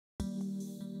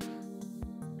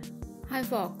Hi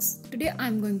Fox, today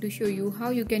I'm going to show you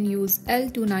how you can use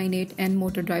L298N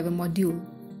motor driver module.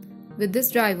 With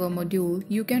this driver module,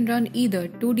 you can run either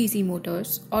two DC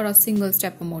motors or a single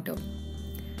stepper motor.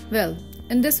 Well,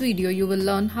 in this video you will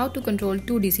learn how to control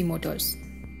two DC motors.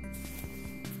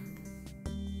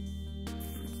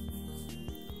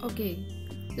 Okay,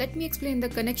 let me explain the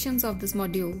connections of this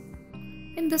module.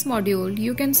 In this module,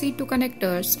 you can see two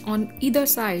connectors on either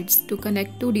sides to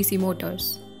connect two DC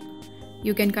motors.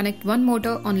 You can connect one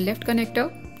motor on left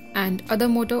connector and other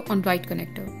motor on right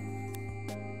connector.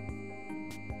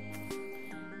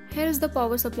 Here is the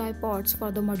power supply ports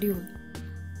for the module.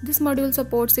 This module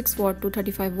supports 6V to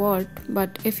 35V,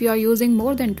 but if you are using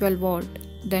more than 12V,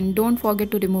 then don't forget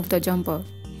to remove the jumper,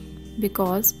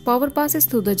 because power passes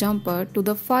through the jumper to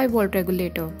the 5V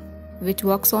regulator, which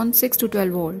works on 6 to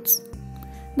 12V.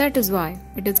 That is why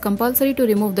it is compulsory to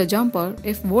remove the jumper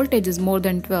if voltage is more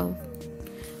than 12.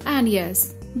 And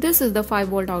yes, this is the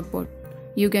 5V output.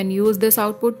 You can use this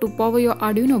output to power your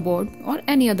Arduino board or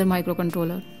any other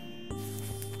microcontroller.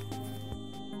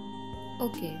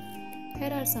 Okay,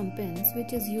 here are some pins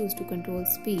which is used to control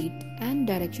speed and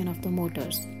direction of the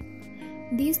motors.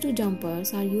 These two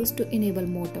jumpers are used to enable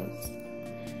motors.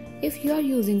 If you are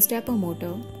using stepper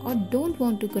motor or don't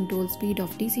want to control speed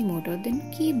of DC motor,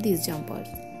 then keep these jumpers.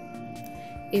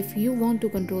 If you want to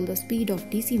control the speed of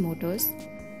DC motors,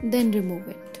 then remove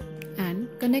it and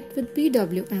connect with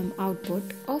PWM output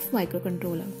of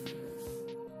microcontroller.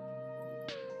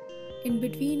 In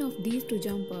between of these two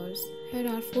jumpers, here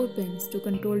are 4 pins to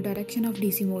control direction of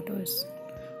DC motors.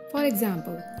 For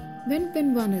example, when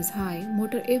pin 1 is high,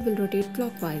 motor A will rotate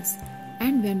clockwise,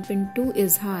 and when pin 2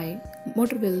 is high,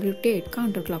 motor will rotate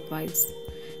counterclockwise.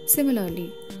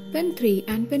 Similarly, pin 3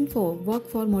 and pin 4 work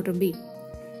for motor B.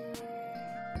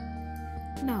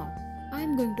 Now, I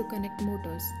am going to connect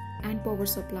motors and power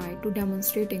supply to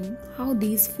demonstrating how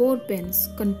these 4 pins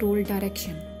control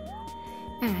direction.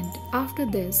 And after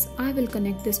this, I will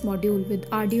connect this module with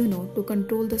Arduino to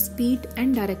control the speed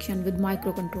and direction with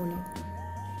microcontroller.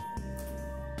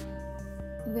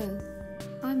 Well,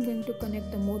 I am going to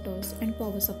connect the motors and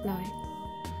power supply.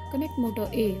 Connect motor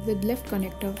A with left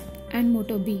connector and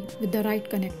motor B with the right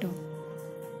connector.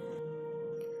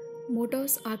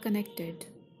 Motors are connected.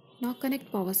 Now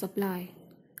connect power supply.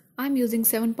 I am using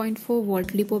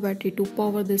 7.4V LiPo battery to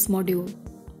power this module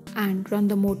and run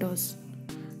the motors.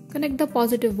 Connect the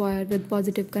positive wire with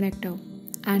positive connector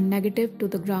and negative to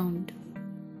the ground.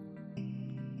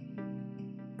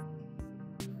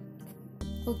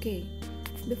 Okay,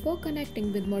 before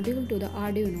connecting with module to the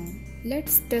Arduino,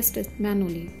 let's test it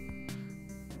manually.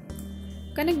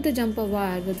 Connect the jumper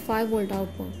wire with 5V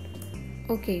output.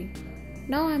 Okay,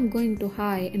 now I am going to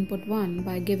high input 1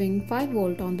 by giving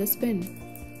 5V on this pin.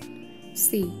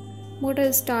 See, motor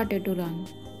is started to run.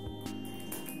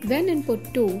 When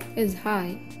input 2 is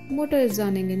high, motor is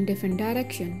running in different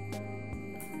direction.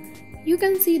 You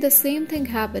can see the same thing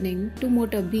happening to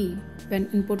motor B when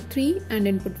input 3 and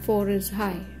input 4 is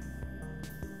high.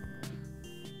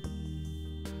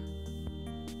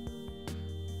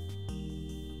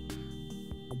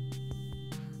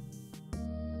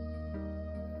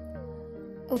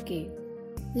 Okay,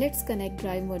 let's connect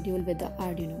drive module with the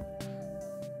Arduino.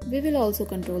 We will also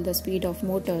control the speed of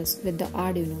motors with the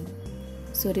Arduino.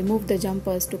 So remove the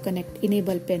jumpers to connect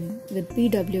enable pin with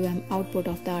PWM output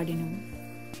of the Arduino.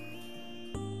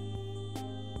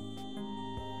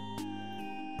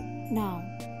 Now,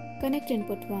 connect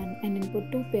input 1 and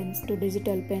input 2 pins to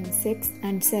digital pin 6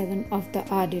 and 7 of the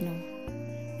Arduino,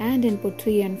 and input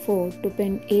 3 and 4 to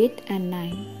pin 8 and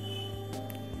 9.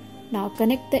 Now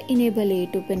connect the enable A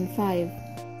to pin 5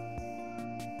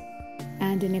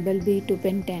 and enable B to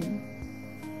pin 10.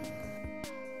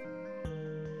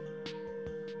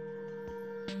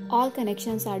 All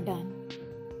connections are done.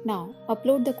 Now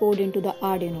upload the code into the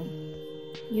Arduino.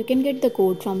 You can get the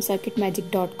code from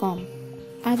circuitmagic.com.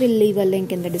 I will leave a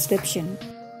link in the description.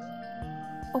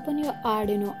 Open your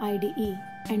Arduino IDE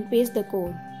and paste the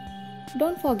code.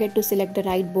 Don't forget to select the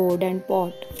right board and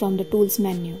port from the tools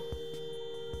menu.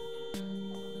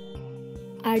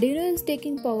 Arduino is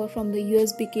taking power from the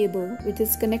USB cable which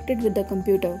is connected with the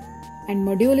computer, and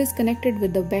module is connected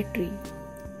with the battery.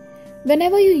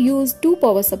 Whenever you use two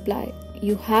power supply,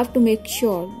 you have to make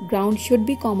sure ground should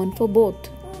be common for both.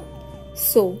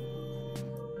 So,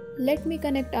 let me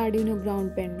connect Arduino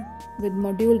ground pin with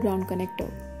module ground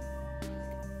connector.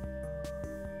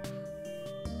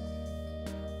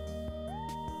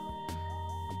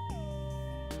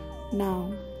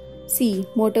 Now, see,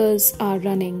 motors are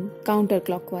running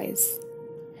counterclockwise,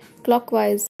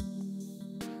 clockwise,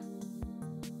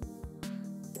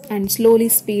 and slowly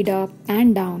speed up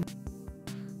and down.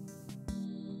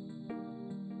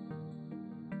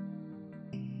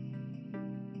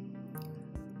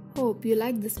 hope you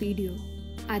liked this video.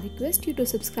 I request you to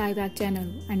subscribe our channel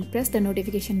and press the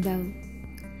notification bell.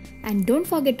 And don't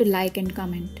forget to like and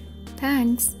comment.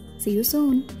 Thanks. See you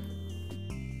soon.